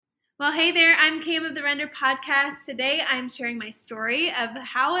Well, hey there, I'm Cam of the Render Podcast. Today I'm sharing my story of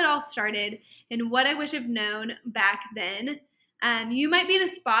how it all started and what I wish I've known back then. You might be in a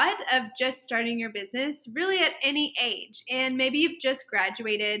spot of just starting your business really at any age, and maybe you've just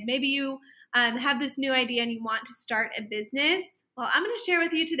graduated. Maybe you have this new idea and you want to start a business. Well, I'm going to share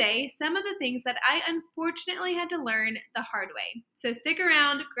with you today some of the things that I unfortunately had to learn the hard way. So stick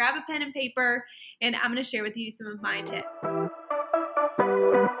around, grab a pen and paper, and I'm going to share with you some of my tips.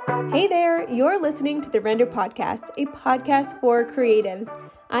 Hey there, you're listening to the Render Podcast, a podcast for creatives.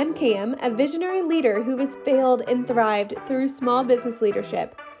 I'm Cam, a visionary leader who has failed and thrived through small business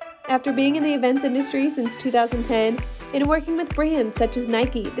leadership. After being in the events industry since 2010 and working with brands such as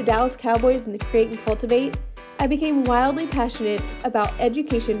Nike, the Dallas Cowboys, and the Create and Cultivate, I became wildly passionate about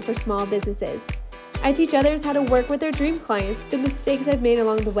education for small businesses. I teach others how to work with their dream clients, the mistakes I've made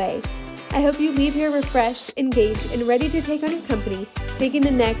along the way. I hope you leave here refreshed, engaged, and ready to take on your company, making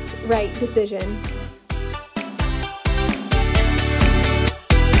the next right decision.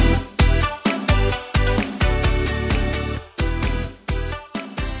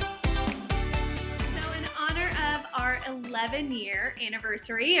 So in honor of our 11-year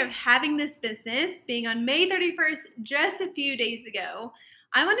anniversary of having this business, being on May 31st, just a few days ago,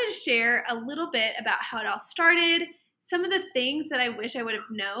 I wanted to share a little bit about how it all started, some of the things that I wish I would have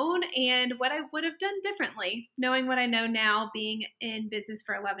known, and what I would have done differently, knowing what I know now being in business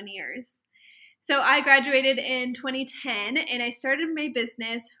for 11 years. So I graduated in 2010, and I started my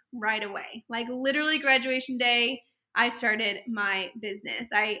business right away. Like literally graduation day, I started my business.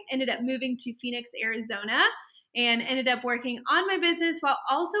 I ended up moving to Phoenix, Arizona, and ended up working on my business while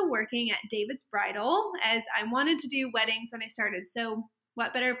also working at David's Bridal, as I wanted to do weddings when I started. So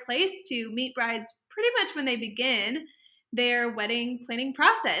what better place to meet brides pretty much when they begin their wedding planning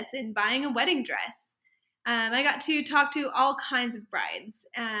process and buying a wedding dress. I got to talk to all kinds of brides.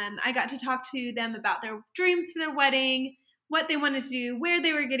 I got to talk to them about their dreams for their wedding, what they wanted to do, where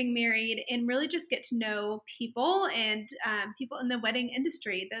they were getting married, and really just get to know people and people in the wedding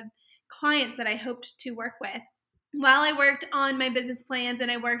industry, the clients that I hoped to work with. While I worked on my business plans and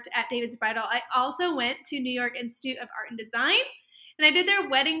I worked at David's Bridal, I also went to New York Institute of Art and Design, and I did their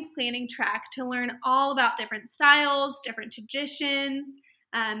wedding planning track to learn all about different styles, different traditions,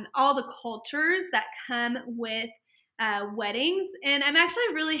 all the cultures that come with weddings. And I'm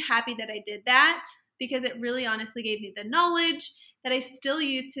actually really happy that I did that because it really honestly gave me the knowledge that I still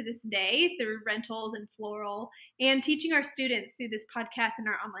use to this day through rentals and floral and teaching our students through this podcast and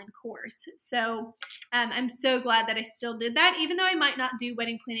our online course. So I'm so glad that I still did that, even though I might not do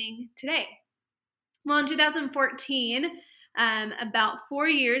wedding planning today. Well, in 2014, about 4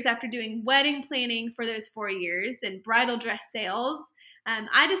 years after doing wedding planning for those 4 years and bridal dress sales,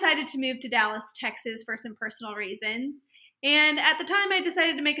 I decided to move to Dallas, Texas for some personal reasons. And at the time, I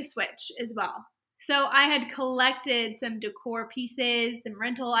decided to make a switch as well. So I had collected some decor pieces, some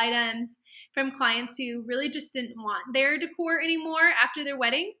rental items from clients who really just didn't want their decor anymore after their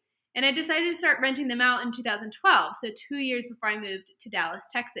wedding. And I decided to start renting them out in 2012, so 2 years before I moved to Dallas,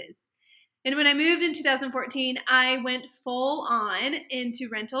 Texas. And when I moved in 2014, I went full on into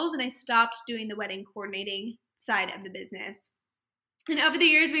rentals and I stopped doing the wedding coordinating side of the business. And over the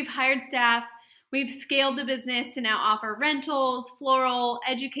years, we've hired staff. We've scaled the business to now offer rentals, floral,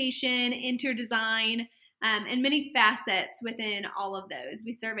 education, interior design, and many facets within all of those.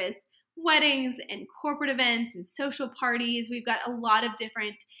 We service weddings and corporate events and social parties. We've got a lot of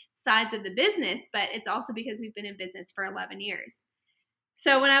different sides of the business, but it's also because we've been in business for 11 years.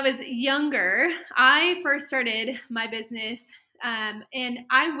 So when I was younger, I first started my business, and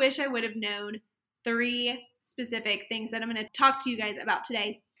I wish I would have known 3 specific things that I'm going to talk to you guys about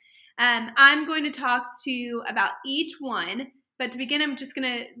today. I'm going to talk to you about each one, but to begin, I'm just going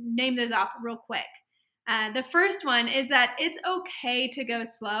to name those off real quick. The first one is that it's okay to go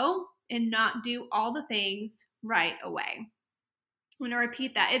slow and not do all the things right away. I'm going to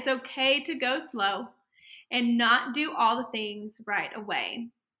repeat that. It's okay to go slow and not do all the things right away.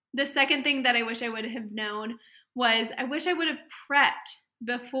 The second thing that I wish I would have known was I wish I would have prepped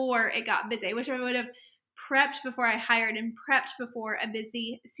before it got busy. I wish I would have prepped before I hired and prepped before a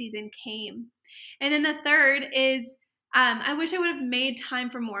busy season came. And then the third is I wish I would have made time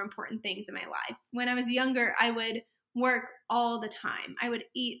for more important things in my life. When I was younger, I would work all the time. I would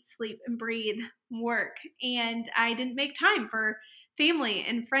eat, sleep, and breathe work, and I didn't make time for family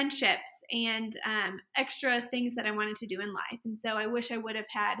and friendships and extra things that I wanted to do in life. And so I wish I would have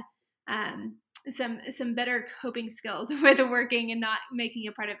had some better coping skills with working and not making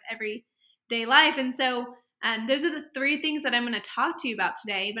it part of everyday life. And so those are the 3 things that I'm going to talk to you about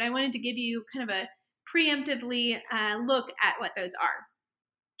today, but I wanted to give you kind of a preemptively look at what those are.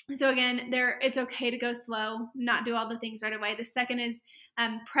 So again, it's okay to go slow, not do all the things right away. The second is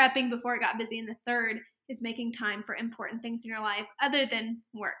prepping before it got busy. And the third is making time for important things in your life other than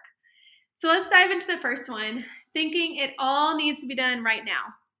work. So let's dive into the first one, thinking it all needs to be done right now.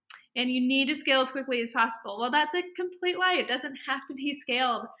 And you need to scale as quickly as possible. Well, that's a complete lie. It doesn't have to be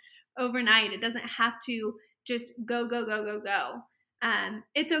scaled overnight. It doesn't have to just go.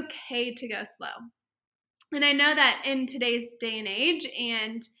 It's okay to go slow. And I know that in today's day and age,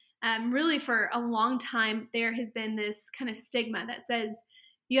 and really for a long time, there has been this kind of stigma that says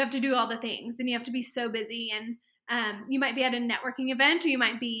you have to do all the things and you have to be so busy. And you might be at a networking event, or you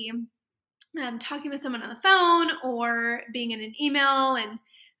might be talking with someone on the phone, or being in an email,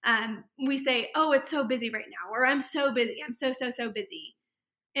 and we say, oh, it's so busy right now, or I'm so busy. I'm so busy.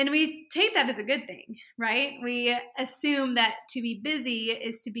 And we take that as a good thing, right? We assume that to be busy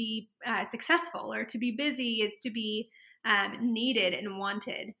is to be successful, or to be busy is to be needed and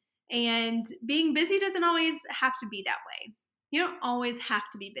wanted. And being busy doesn't always have to be that way. You don't always have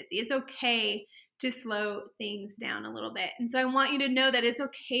to be busy. It's okay to slow things down a little bit. And so I want you to know that it's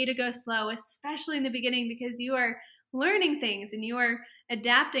okay to go slow, especially in the beginning, because you are learning things and you are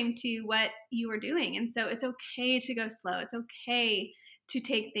adapting to what you are doing. And so it's okay to go slow. It's okay to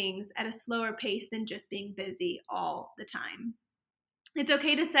take things at a slower pace than just being busy all the time. It's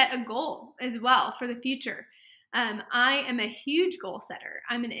okay to set a goal as well for the future. I am a huge goal setter.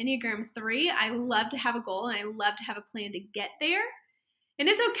 I'm an Enneagram 3. I love to have a goal, and I love to have a plan to get there. And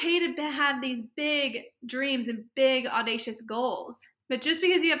it's okay to have these big dreams and big audacious goals. But just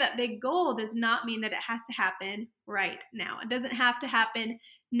because you have that big goal does not mean that it has to happen right now. It doesn't have to happen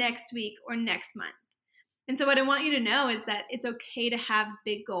next week or next month. And so what I want you to know is that it's okay to have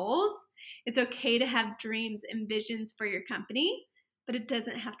big goals. It's okay to have dreams and visions for your company, but it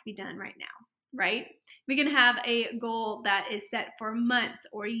doesn't have to be done right now, right? We can have a goal that is set for months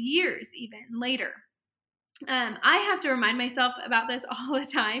or years even later. I have to remind myself about this all the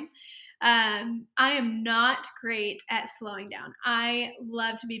time. I am not great at slowing down. I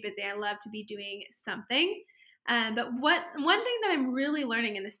love to be busy. I love to be doing something. But one thing that I'm really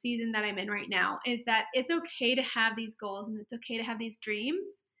learning in the season that I'm in right now is that it's okay to have these goals and it's okay to have these dreams.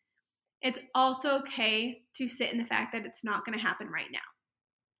 It's also okay to sit in the fact that it's not going to happen right now,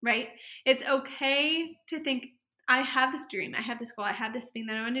 right? It's okay to think, I have this dream, I have this goal, I have this thing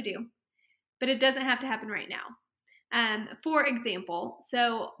that I want to do, but it doesn't have to happen right now. For example,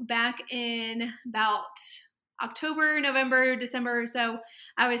 so back in about October, November, December or so,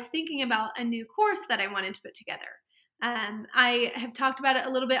 I was thinking about a new course that I wanted to put together. I have talked about it a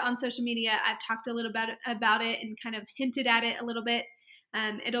little bit on social media. I've talked a little about it and kind of hinted at it a little bit.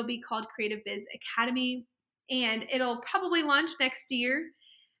 It'll be called Creative Biz Academy, and it'll probably launch next year.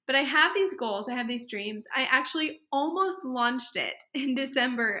 But I have these goals. I have these dreams. I actually almost launched it in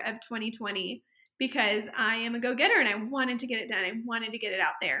December of 2020 because I am a go-getter and I wanted to get it done. I wanted to get it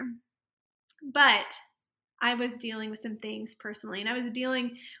out there. But I was dealing with some things personally, and I was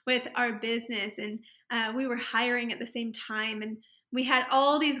dealing with our business, and we were hiring at the same time, and we had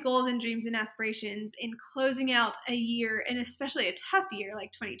all these goals and dreams and aspirations in closing out a year, and especially a tough year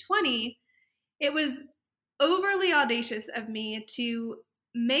like 2020. It was overly audacious of me to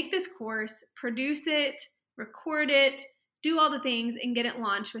make this course, produce it, record it, do all the things, and get it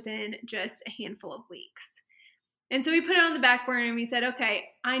launched within just a handful of weeks. And so we put it on the back burner and we said, okay,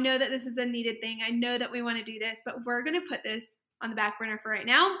 I know that this is a needed thing. I know that we want to do this, but we're going to put this on the back burner for right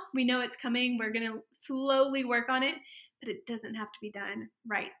now. We know it's coming. We're going to slowly work on it, but it doesn't have to be done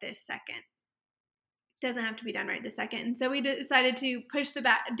right this second. It doesn't have to be done right this second. And so we decided to push the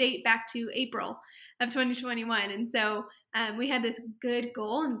date back to April of 2021. And so we had this good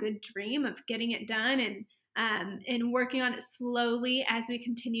goal and good dream of getting it done and working on it slowly as we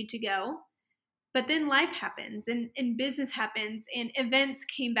continued to go. But then life happens and business happens and events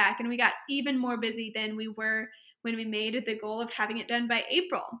came back and we got even more busy than we were when we made the goal of having it done by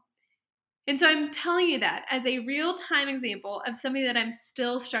April. And so I'm telling you that as a real-time example of something that I'm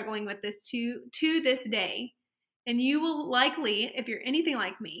still struggling with this to this day. And you will likely, if you're anything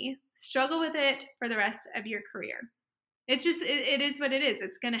like me, struggle with it for the rest of your career. It's just, it is what it is.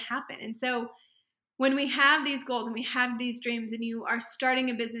 It's going to happen. And so when we have these goals and we have these dreams and you are starting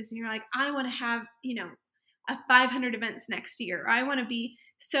a business and you're like, I want to have, 500 events next year, or I want to be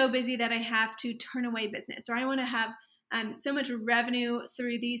so busy that I have to turn away business, or I want to have so much revenue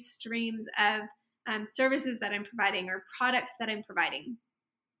through these streams of services that I'm providing or products that I'm providing.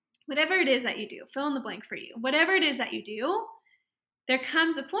 Whatever it is that you do, fill in the blank for you. Whatever it is that you do, there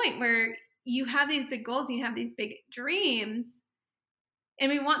comes a point where you have these big goals and you have these big dreams,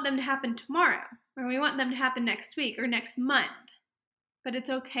 and we want them to happen tomorrow, or we want them to happen next week or next month. But it's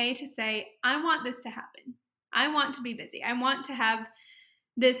okay to say, I want this to happen. I want to be busy. I want to have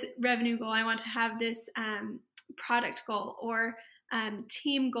this revenue goal. I want to have this product goal or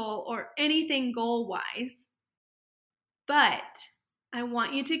team goal or anything goal-wise. But I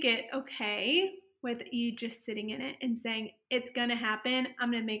want you to get okay with you just sitting in it and saying, it's going to happen.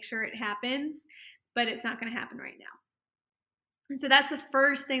 I'm going to make sure it happens, but it's not going to happen right now. And so that's the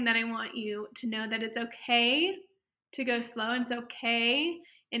first thing that I want you to know, that it's okay to go slow, and it's okay,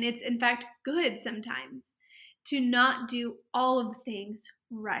 and it's in fact good sometimes to not do all of the things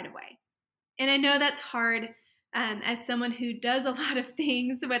right away. And I know that's hard as someone who does a lot of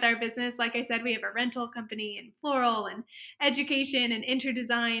things with our business. Like I said, we have a rental company and floral and education and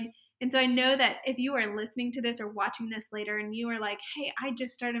interdesign. And so I know that if you are listening to this or watching this later and you are like, hey, I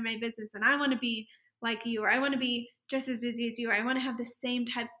just started my business and I want to be like you, or I want to be just as busy as you, or I want to have the same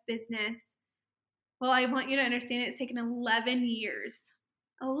type of business. Well, I want you to understand it's taken 11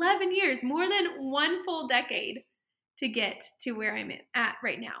 years, more than one full decade to get to where I'm at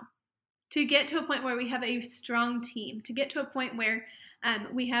right now. To get to a point where we have a strong team, to get to a point where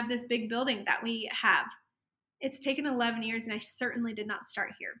we have this big building that we have. It's taken 11 years, and I certainly did not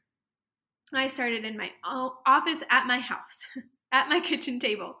start here. I started in my office at my house, at my kitchen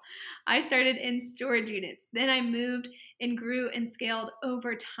table. I started in storage units. Then I moved and grew and scaled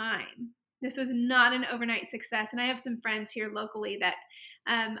over time. This was not an overnight success, and I have some friends here locally that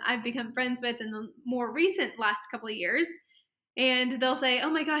I've become friends with in the more recent last couple of years. And they'll say, oh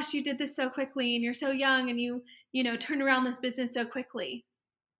my gosh, you did this so quickly and you're so young and you turned around this business so quickly.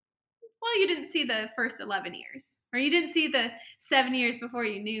 Well, you didn't see the first 11 years, or you didn't see the 7 years before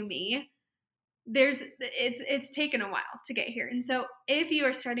you knew me. It's taken a while to get here. And so if you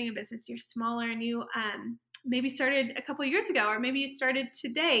are starting a business, you're smaller and you maybe started a couple years ago, or maybe you started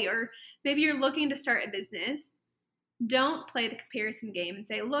today, or maybe you're looking to start a business, don't play the comparison game and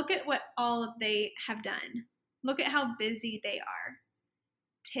say, look at what all of they have done. Look at how busy they are.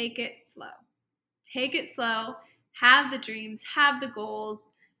 Take it slow. Take it slow. Have the dreams, have the goals.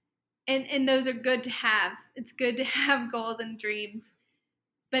 And those are good to have. It's good to have goals and dreams.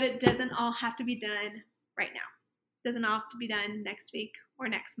 But it doesn't all have to be done right now. It doesn't all have to be done next week or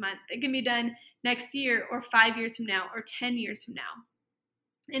next month. It can be done next year or 5 years from now or 10 years from now.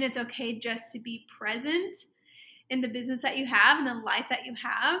 And it's okay just to be present in the business that you have and the life that you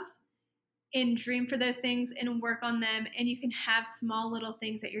have, and dream for those things and work on them. And you can have small little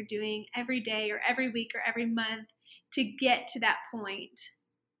things that you're doing every day or every week or every month to get to that point.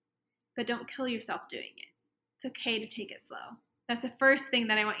 But don't kill yourself doing it. It's okay to take it slow. That's the first thing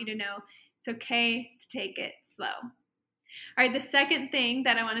that I want you to know. It's okay to take it slow. All right, the second thing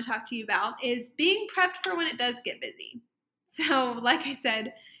that I want to talk to you about is being prepped for when it does get busy. So, like I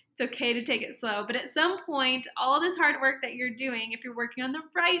said, it's okay to take it slow. But at some point, all this hard work that you're doing, if you're working on the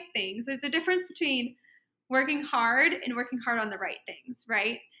right things, there's a difference between working hard and working hard on the right things,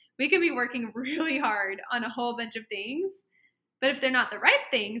 right? We could be working really hard on a whole bunch of things, but if they're not the right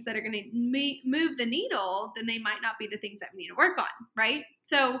things that are going to move the needle, then they might not be the things that we need to work on, right?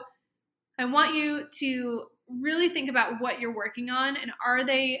 So I want you to really think about what you're working on, and are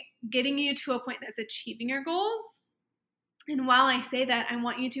they getting you to a point that's achieving your goals? And while I say that, I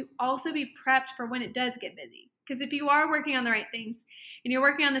want you to also be prepped for when it does get busy. Because if you are working on the right things, and you're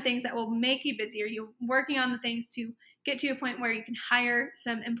working on the things that will make you busy, or you're working on the things to get to a point where you can hire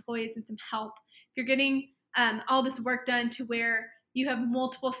some employees and some help, if you're getting all this work done to where you have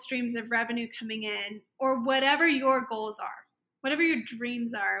multiple streams of revenue coming in, or whatever your goals are, whatever your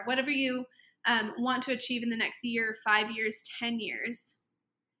dreams are, whatever you want to achieve in the next year, 5 years, 10 years,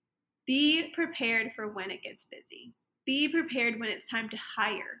 be prepared for when it gets busy. Be prepared when it's time to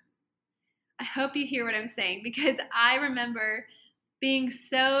hire. I hope you hear what I'm saying, because I remember being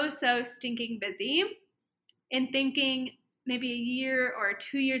so stinking busy and thinking maybe a year or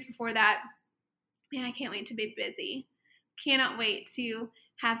 2 years before that, man, I can't wait to be busy. Cannot wait to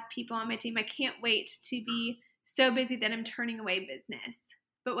have people on my team. I can't wait to be so busy that I'm turning away business.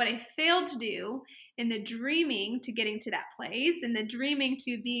 But what I failed to do in the dreaming to getting to that place, and the dreaming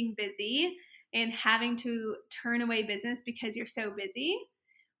to being busy and having to turn away business because you're so busy,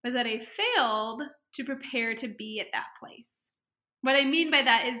 was that I failed to prepare to be at that place. What I mean by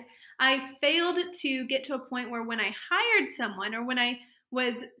that is I failed to get to a point where when I hired someone, or when I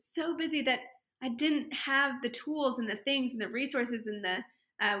was so busy that I didn't have the tools and the things and the resources and the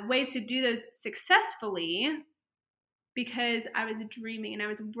ways to do those successfully, because I was dreaming and I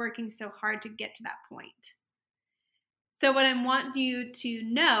was working so hard to get to that point. So what I want you to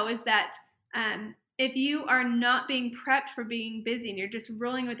know is that if you are not being prepped for being busy and you're just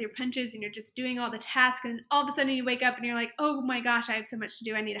rolling with your punches and you're just doing all the tasks and all of a sudden you wake up and you're like, oh my gosh, I have so much to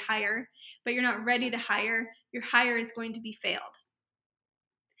do, I need to hire, but you're not ready to hire, your hire is going to be failed.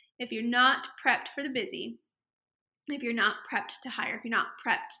 If you're not prepped for the busy, if you're not prepped to hire, if you're not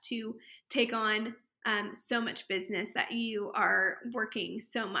prepped to take on so much business that you are working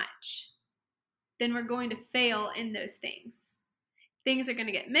so much, then we're going to fail in those things. Things are going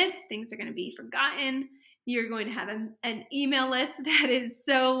to get missed. Things are going to be forgotten. You're going to have an email list that is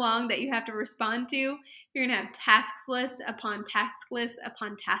so long that you have to respond to. You're going to have task list upon task list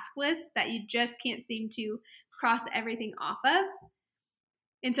upon task list that you just can't seem to cross everything off of.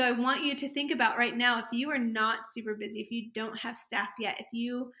 And so I want you to think about right now, if you are not super busy, if you don't have staff yet, if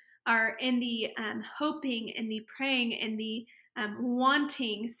you are in the hoping and the praying and the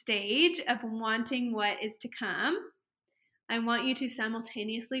wanting stage of wanting what is to come, I want you to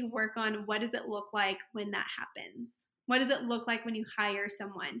simultaneously work on what does it look like when that happens? What does it look like when you hire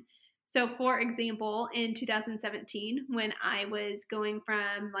someone? So for example, in 2017, when I was going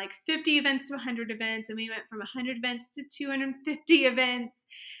from like 50 events to 100 events, and we went from 100 events to 250 events,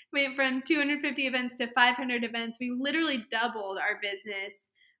 we went from 250 events to 500 events, we literally doubled our business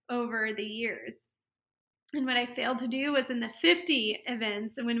over the years. And what I failed to do was in the 50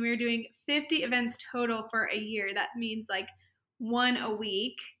 events, and when we were doing 50 events total for a year, that means like one a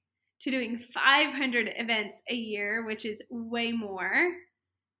week, to doing 500 events a year, which is way more.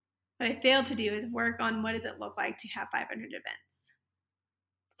 What I failed to do is work on what does it look like to have 500 events.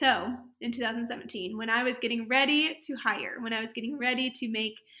 So in 2017, when I was getting ready to hire, when I was getting ready to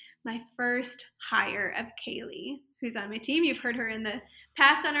make my first hire of Kaylee, who's on my team, you've heard her in the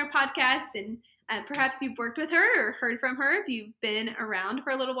past on our podcast, and perhaps you've worked with her or heard from her if you've been around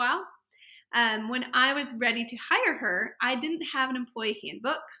for a little while. When I was ready to hire her, I didn't have an employee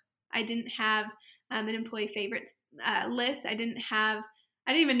handbook. I didn't have an employee favorites list. I didn't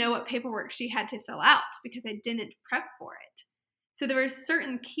even know what paperwork she had to fill out because I didn't prep for it. So there were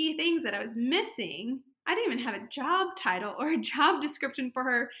certain key things that I was missing. I didn't even have a job title or a job description for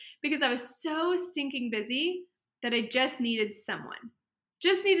her because I was so stinking busy that I just needed someone.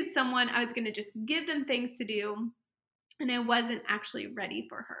 I was going to just give them things to do, and I wasn't actually ready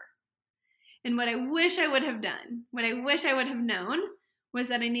for her. And what I wish I would have done, what I wish I would have known, was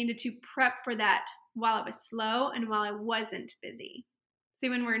that I needed to prep for that while I was slow and while I wasn't busy. See,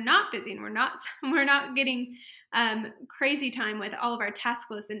 when we're not busy and we're not getting crazy time with all of our task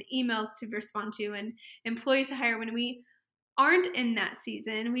lists and emails to respond to and employees to hire, when we aren't in that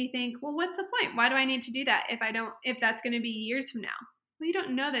season, we think, well, what's the point? Why do I need to do that if that's going to be years from now? Well, you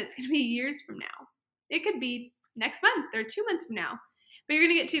don't know that it's going to be years from now. It could be next month or 2 months from now. But you're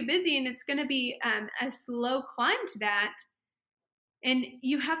going to get too busy and it's going to be a slow climb to that. And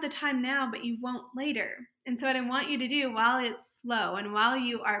you have the time now, but you won't later. And so what I want you to do while it's slow and while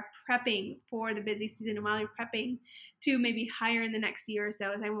you are prepping for the busy season and while you're prepping to maybe hire in the next year or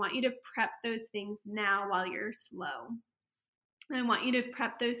so, is I want you to prep those things now while you're slow. I want you to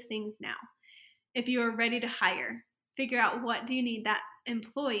prep those things now. If you are ready to hire, figure out what do you need that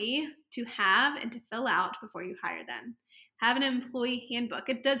employee to have and to fill out before you hire them. Have an employee handbook.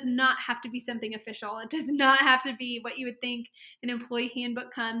 It does not have to be something official. It does not have to be what you would think an employee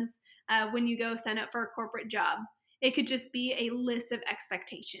handbook comes when you go sign up for a corporate job. It could just be a list of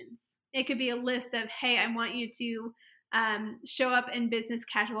expectations. It could be a list of, hey, I want you to show up in business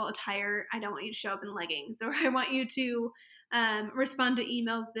casual attire. I don't want you to show up in leggings. Or I want you to respond to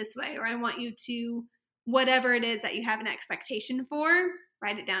emails this way. Or I want you to, whatever it is that you have an expectation for,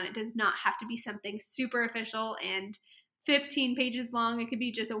 write it down. It does not have to be something super official and 15 pages long. It could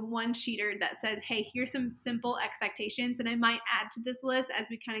be just a one-sheeter that says, hey, here's some simple expectations, and I might add to this list as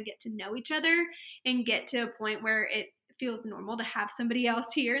we kind of get to know each other and get to a point where it feels normal to have somebody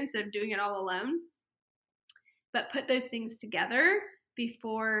else here instead of doing it all alone. But put those things together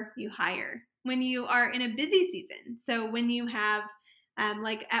before you hire. When you are in a busy season, so when you have,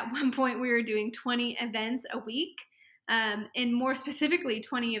 like at one point we were doing 20 events a week, and more specifically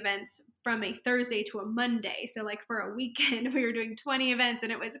 20 events from a Thursday to a Monday. So like for a weekend, we were doing 20 events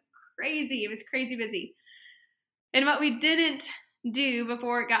and it was crazy. It was crazy busy. And what we didn't do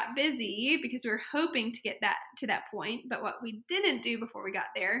before it got busy, because we were hoping to get that to that point, but what we didn't do before we got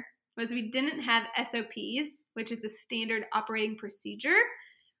there was we didn't have SOPs, which is the standard operating procedure.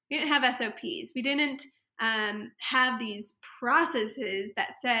 We didn't have SOPs. We didn't have these processes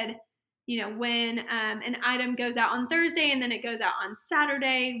that said, you know, when an item goes out on Thursday and then it goes out on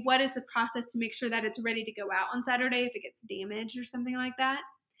Saturday, what is the process to make sure that it's ready to go out on Saturday if it gets damaged or something like that?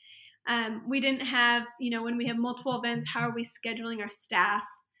 We didn't have, you know, when we have multiple events, how are we scheduling our staff?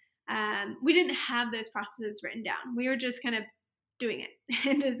 we didn't have those processes written down. We were just kind of doing it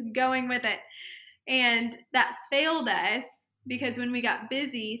and just going with it. And that failed us because when we got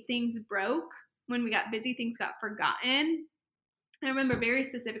busy, things broke. When we got busy, things got forgotten. I remember very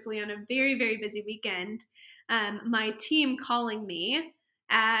specifically on a very, very busy weekend, my team calling me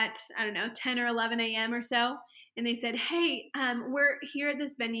at, 10 or 11 a.m. or so. And they said, hey, we're here at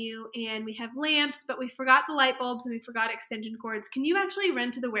this venue and we have lamps, but we forgot the light bulbs and we forgot extension cords. Can you actually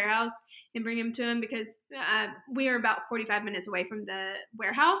run to the warehouse and bring them to them? Because we are about 45 minutes away from the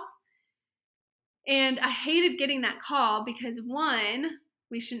warehouse. And I hated getting that call because, one,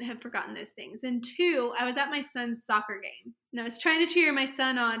 we shouldn't have forgotten those things. And two, I was at my son's soccer game. And I was trying to cheer my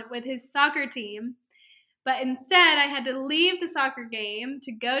son on with his soccer team. But instead, I had to leave the soccer game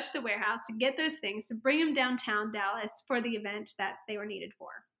to go to the warehouse to get those things, to bring them downtown Dallas for the event that they were needed for.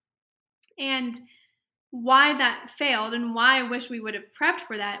 And why that failed and why I wish we would have prepped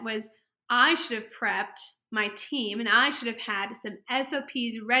for that was I should have prepped my team and I should have had some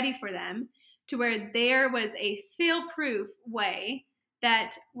SOPs ready for them to where there was a fail-proof way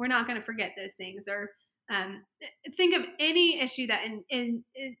that we're not going to forget those things. Or think of any issue that in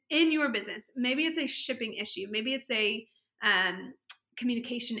your business. Maybe it's a shipping issue. Maybe it's a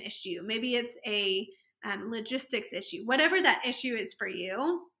communication issue. Maybe it's a logistics issue. Whatever that issue is for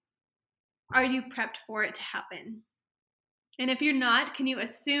you, are you prepped for it to happen? And if you're not, can you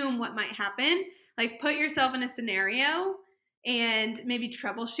assume what might happen? Like, put yourself in a scenario and maybe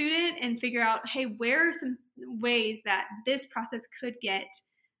troubleshoot it and figure out, hey, where are some ways that this process could get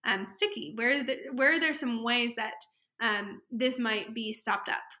sticky? Where are there some ways that this might be stopped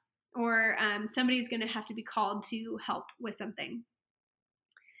up, or somebody's going to have to be called to help with something?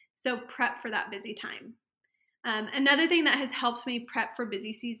 So prep for that busy time. Another thing that has helped me prep for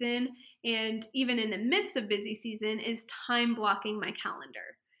busy season, and even in the midst of busy season, is time blocking my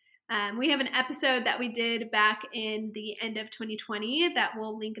calendar. We have an episode that we did back in the end of 2020 that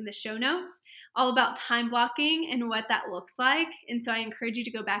we'll link in the show notes, all about time blocking and what that looks like. And so I encourage you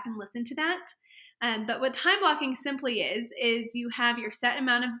to go back and listen to that. But what time blocking simply is you have your set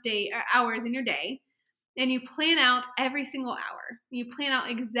amount of hours in your day, and you plan out every single hour. You plan out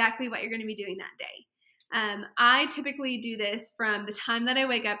exactly what you're going to be doing that day. I typically do this from the time that I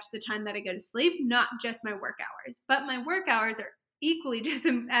wake up to the time that I go to sleep, not just my work hours, but my work hours are equally just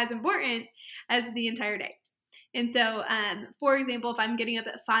as important as the entire day. And so, for example, if I'm getting up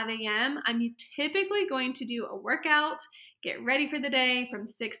at 5 a.m., I'm typically going to do a workout, get ready for the day from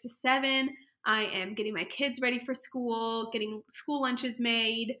 6 to 7. I am getting my kids ready for school, getting school lunches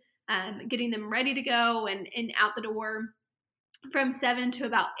made, getting them ready to go and out the door. From 7 to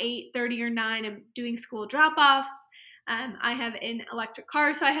about 8:30 or 9, I'm doing school drop-offs. I have an electric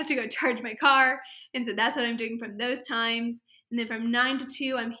car, so I have to go charge my car. And so that's what I'm doing from those times. And then from 9 to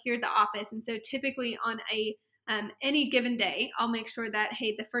 2, I'm here at the office. And so typically on any given day, I'll make sure that,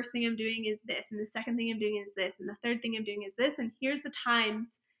 hey, the first thing I'm doing is this, and the second thing I'm doing is this, and the third thing I'm doing is this, and here's the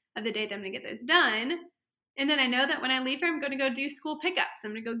times of the day that I'm going to get those done. And then I know that when I leave here, I'm going to go do school pickups.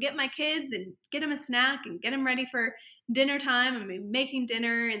 I'm going to go get my kids and get them a snack and get them ready for dinner time. I'm going to be making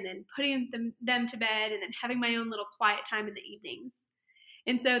dinner and then putting them to bed and then having my own little quiet time in the evenings.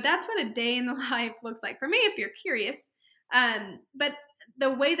 And so that's what a day in the life looks like for me, if you're curious. But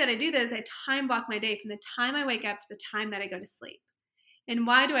the way that I do this, I time block my day from the time I wake up to the time that I go to sleep. And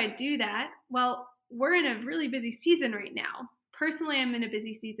why do I do that? Well, we're in a really busy season right now. Personally, I'm in a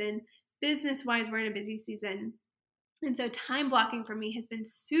busy season. Business-wise, we're in a busy season. And so time blocking for me has been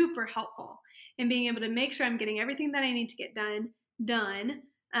super helpful in being able to make sure I'm getting everything that I need to get done,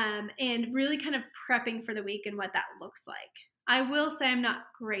 and really kind of prepping for the week and what that looks like. I will say I'm not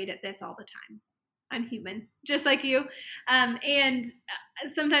great at this all the time. I'm human, just like you. And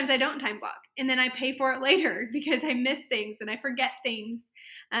sometimes I don't time block, and then I pay for it later because I miss things and I forget things,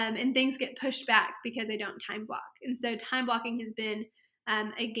 and things get pushed back because I don't time block. And so time blocking has been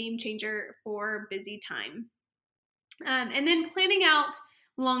a game changer for busy time. And then planning out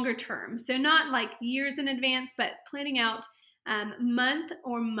longer term. So not like years in advance, but planning out month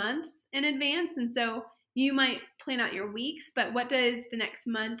or months in advance. And so you might plan out your weeks, but what does the next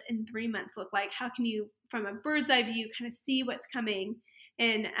month and 3 months look like? How can you, from a bird's eye view, kind of see what's coming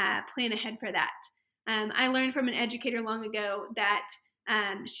and plan ahead for that? I learned from an educator long ago that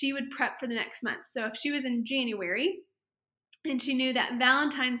she would prep for the next month. So if she was in January and she knew that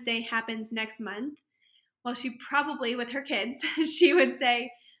Valentine's Day happens next month, well, she probably, with her kids, she would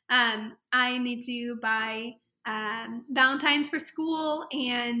say, I need to buy Valentine's for school,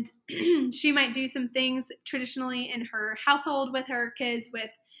 and she might do some things traditionally in her household with her kids with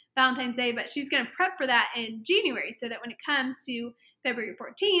Valentine's Day, but she's going to prep for that in January so that when it comes to February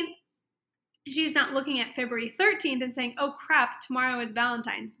 14th, she's not looking at February 13th and saying, oh crap, tomorrow is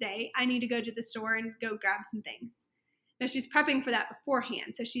Valentine's Day. I need to go to the store and go grab some things. No, she's prepping for that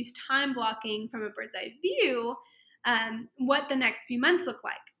beforehand. So she's time blocking from a bird's eye view what the next few months look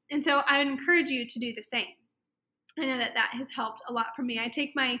like. And so I would encourage you to do the same. I know that has helped a lot for me. I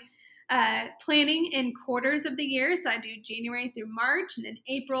take my planning in quarters of the year. So I do January through March and then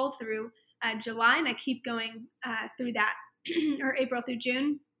April through July, and I keep going through that, or April through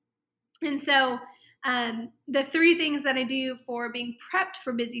June. And so the three things that I do for being prepped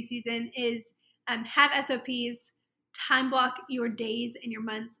for busy season is have SOPs, time block your days and your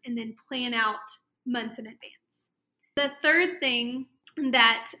months, and then plan out months in advance. The third thing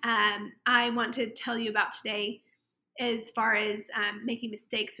that I want to tell you about today, as far as making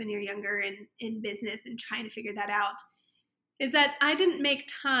mistakes when you're younger and in business and trying to figure that out, is that I didn't make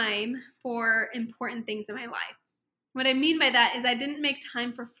time for important things in my life. What I mean by that is I didn't make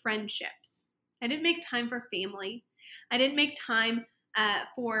time for friendships. I didn't make time for family. I didn't make time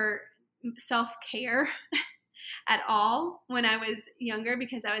for self-care at all when I was younger,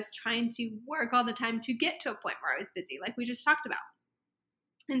 because I was trying to work all the time to get to a point where I was busy, like we just talked about.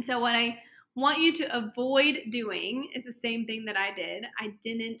 And so what I want you to avoid doing is the same thing that I did. I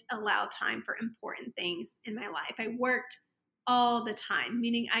didn't allow time for important things in my life. I worked all the time,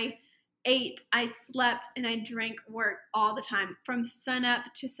 meaning I ate, I slept, and I drank work all the time, from sun up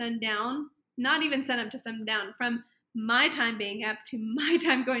to sundown, not even sun up to sundown, from my time being up to my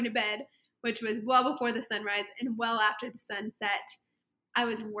time going to bed, which was well before the sunrise and well after the sunset. I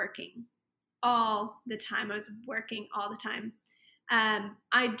was working all the time. I was working all the time.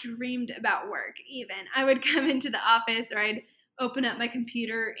 I dreamed about work even. I would come into the office, or I'd open up my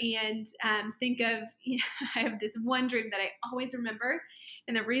computer and think of, I have this one dream that I always remember.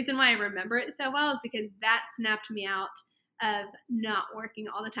 And the reason why I remember it so well is because that snapped me out of not working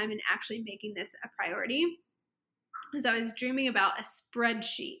all the time and actually making this a priority. Because I was dreaming about a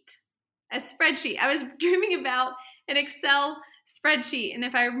spreadsheet. I was dreaming about an Excel spreadsheet. And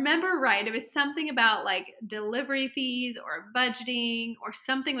if I remember right, it was something about like delivery fees or budgeting or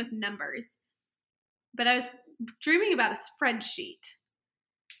something with numbers. But I was dreaming about a spreadsheet.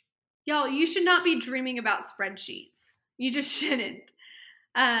 Y'all, you should not be dreaming about spreadsheets. You just shouldn't.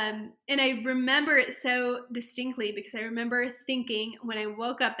 And I remember it so distinctly because I remember thinking when I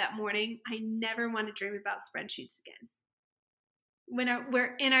woke up that morning, I never want to dream about spreadsheets again. When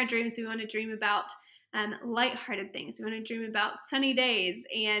we're in our dreams, we want to dream about lighthearted things. We want to dream about sunny days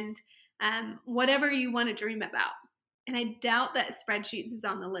and whatever you want to dream about. And I doubt that spreadsheets is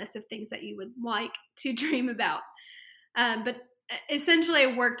on the list of things that you would like to dream about. But essentially,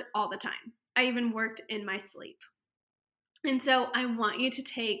 I worked all the time. I even worked in my sleep. And so I want you to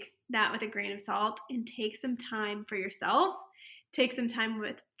take that with a grain of salt and take some time for yourself. Take some time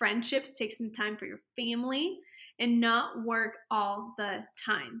with friendships. Take some time for your family. And not work all the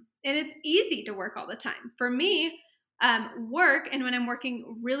time. And it's easy to work all the time. For me, work, and when I'm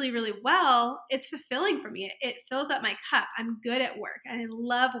working really, really well, it's fulfilling for me. It fills up my cup. I'm good at work. I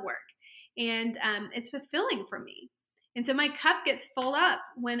love work. And it's fulfilling for me. And so my cup gets full up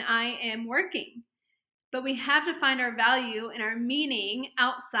when I am working. But we have to find our value and our meaning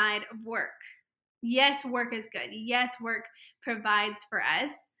outside of work. Yes, work is good. Yes, work provides for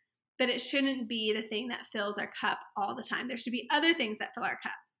us. But it shouldn't be the thing that fills our cup all the time. There should be other things that fill our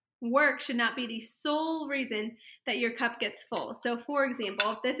cup. Work should not be the sole reason that your cup gets full. So for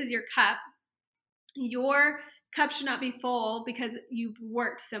example, if this is your cup should not be full because you've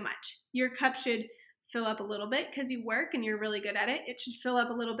worked so much. Your cup should fill up a little bit because you work and you're really good at it. It should fill up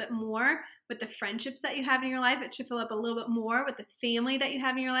a little bit more with the friendships that you have in your life. It should fill up a little bit more with the family that you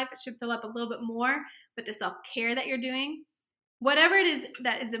have in your life. It should fill up a little bit more with the self-care that you're doing. Whatever it is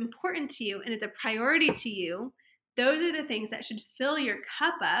that is important to you and it's a priority to you, those are the things that should fill your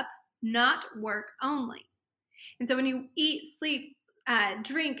cup up, not work only. And so when you eat, sleep,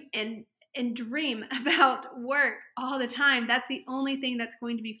 drink, and dream about work all the time, that's the only thing that's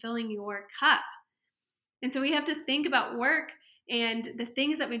going to be filling your cup. And so we have to think about work and the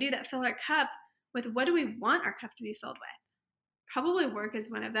things that we do that fill our cup with what do we want our cup to be filled with? Probably work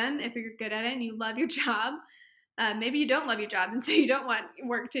is one of them if you're good at it and you love your job. Maybe you don't love your job and so you don't want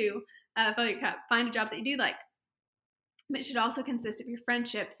work to fill your cup. Find a job that you do like. But it should also consist of your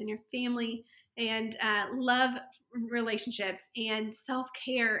friendships and your family and love relationships and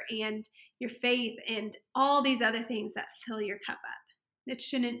self-care and your faith and all these other things that fill your cup up. It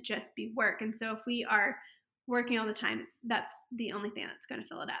shouldn't just be work. And so if we are working all the time, that's the only thing that's going to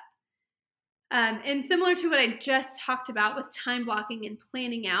fill it up. And similar to what I just talked about with time blocking and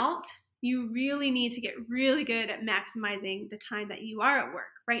planning out, you really need to get really good at maximizing the time that you are at work.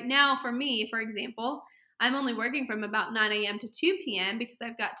 Right now, for me, for example, I'm only working from about 9 a.m. to 2 p.m. because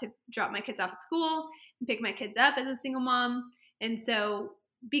I've got to drop my kids off at school and pick my kids up as a single mom. And so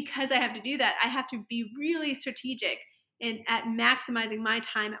because I have to do that, I have to be really strategic at maximizing my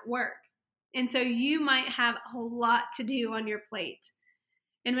time at work. And so you might have a lot to do on your plate.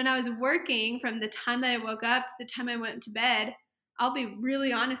 And when I was working, from the time that I woke up to the time I went to bed, I'll be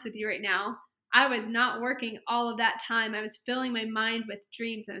really honest with you right now, I was not working all of that time. I was filling my mind with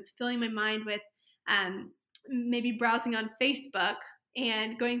dreams. I was filling my mind with maybe browsing on Facebook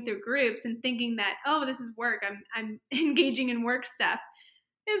and going through groups and thinking that, oh, this is work. I'm engaging in work stuff.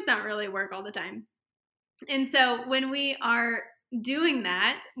 It's not really work all the time. And so when we are doing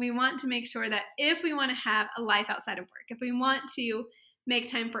that, we want to make sure that if we want to have a life outside of work, if we want to make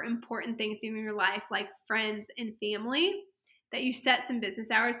time for important things in your life, like friends and family, that you set some business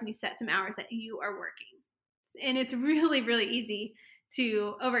hours and you set some hours that you are working. And it's really, really easy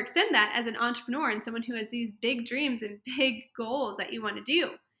to overextend that as an entrepreneur and someone who has these big dreams and big goals that you want to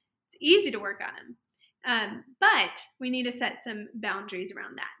do. It's easy to work on them. But we need to set some boundaries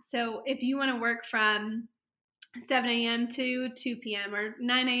around that. So if you want to work from 7 a.m. to 2 p.m. or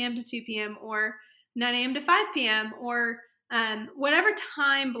 9 a.m. to 2 p.m. or 9 a.m. to 5 p.m. or whatever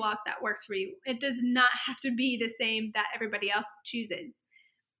time block that works for you, it does not have to be the same that everybody else chooses.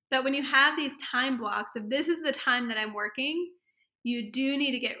 But when you have these time blocks of this is the time that I'm working, you do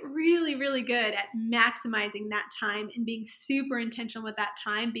need to get really, really good at maximizing that time and being super intentional with that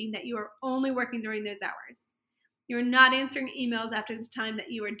time, being that you are only working during those hours. You're not answering emails after the time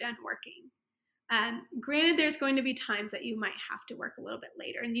that you are done working. Granted, there's going to be times that you might have to work a little bit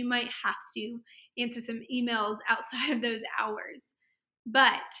later and you might have to answer some emails outside of those hours,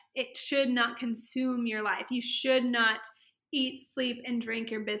 but it should not consume your life. You should not eat, sleep, and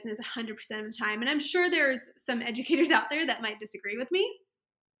drink your business 100% of the time. And I'm sure there's some educators out there that might disagree with me,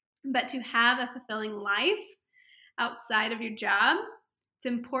 but to have a fulfilling life outside of your job, it's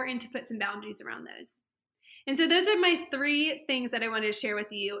important to put some boundaries around those. And so those are my 3 things that I wanted to share with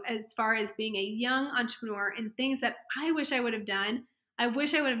you as far as being a young entrepreneur and things that I wish I would have done. I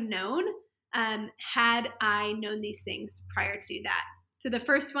wish I would have known had I known these things prior to that. So the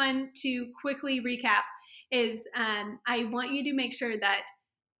first one, to quickly recap, is I want you to make sure that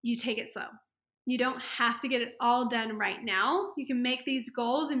you take it slow. You don't have to get it all done right now. You can make these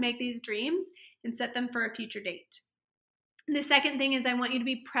goals and make these dreams and set them for a future date. The second thing is I want you to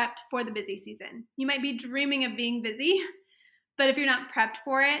be prepped for the busy season. You might be dreaming of being busy, but if you're not prepped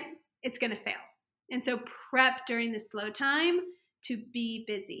for it, it's going to fail. And so prep during the slow time to be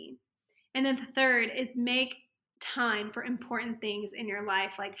busy. And then the third is make time for important things in your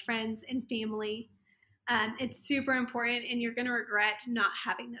life, like friends and family. It's super important, and you're going to regret not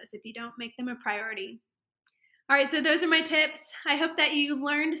having those if you don't make them a priority. All right, so those are my tips. I hope that you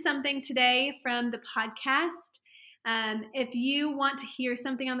learned something today from the podcast. If you want to hear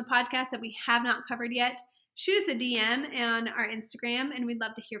something on the podcast that we have not covered yet, shoot us a DM on our Instagram, and we'd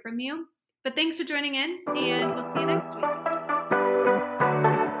love to hear from you. But thanks for joining in, and we'll see you next week.